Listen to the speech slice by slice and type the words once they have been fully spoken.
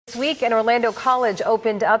This week, an Orlando college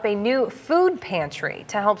opened up a new food pantry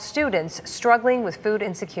to help students struggling with food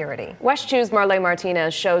insecurity. West 2's Marlene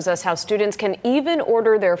Martinez shows us how students can even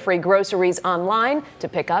order their free groceries online to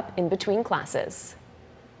pick up in between classes.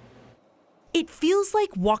 It feels like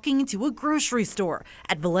walking into a grocery store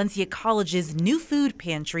at Valencia College's new food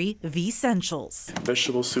pantry, V-Essentials.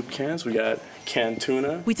 Vegetable soup cans, we got canned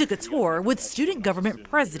tuna. We took a tour with Student Government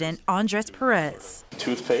President Andres Perez.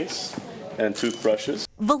 Toothpaste and toothbrushes.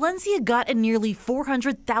 Valencia got a nearly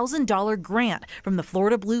 $400,000 grant from the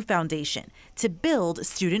Florida Blue Foundation to build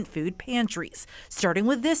student food pantries, starting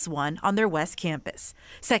with this one on their West Campus.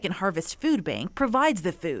 Second Harvest Food Bank provides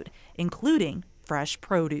the food, including fresh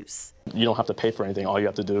produce. You don't have to pay for anything. All you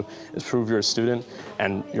have to do is prove you're a student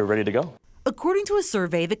and you're ready to go. According to a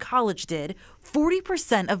survey the college did,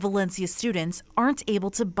 40% of Valencia students aren't able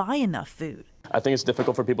to buy enough food. I think it's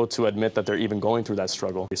difficult for people to admit that they're even going through that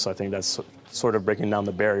struggle. So I think that's sort of breaking down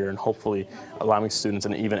the barrier and hopefully allowing students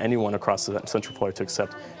and even anyone across the Central Florida to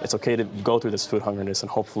accept it's okay to go through this food hungerness and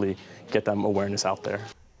hopefully get them awareness out there.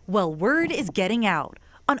 Well, word is getting out.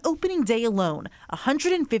 On opening day alone,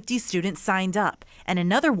 150 students signed up and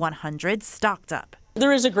another 100 stocked up.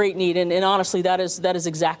 There is a great need, and honestly, that is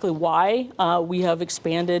exactly why we have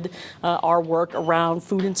expanded our work around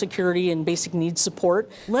food insecurity and basic needs support.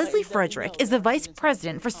 Leslie Frederick is the Vice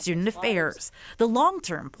President for Student Affairs. The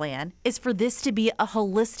long-term plan is for this to be a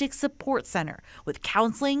holistic support center with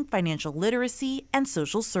counseling, financial literacy, and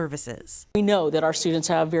social services. We know that our students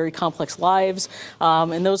have very complex lives,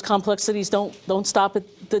 and those complexities don't stop at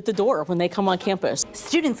the door when they come on campus.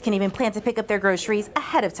 Students can even plan to pick up their groceries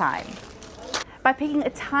ahead of time by picking a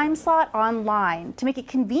time slot online to make it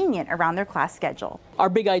convenient around their class schedule. Our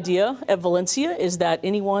big idea at Valencia is that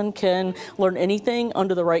anyone can learn anything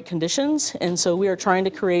under the right conditions, and so we are trying to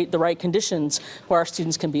create the right conditions where our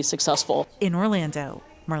students can be successful. In Orlando,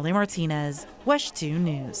 Marlene Martinez, West 2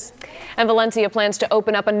 News. And Valencia plans to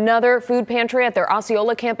open up another food pantry at their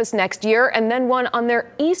Osceola campus next year and then one on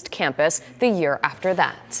their East campus the year after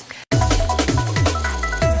that.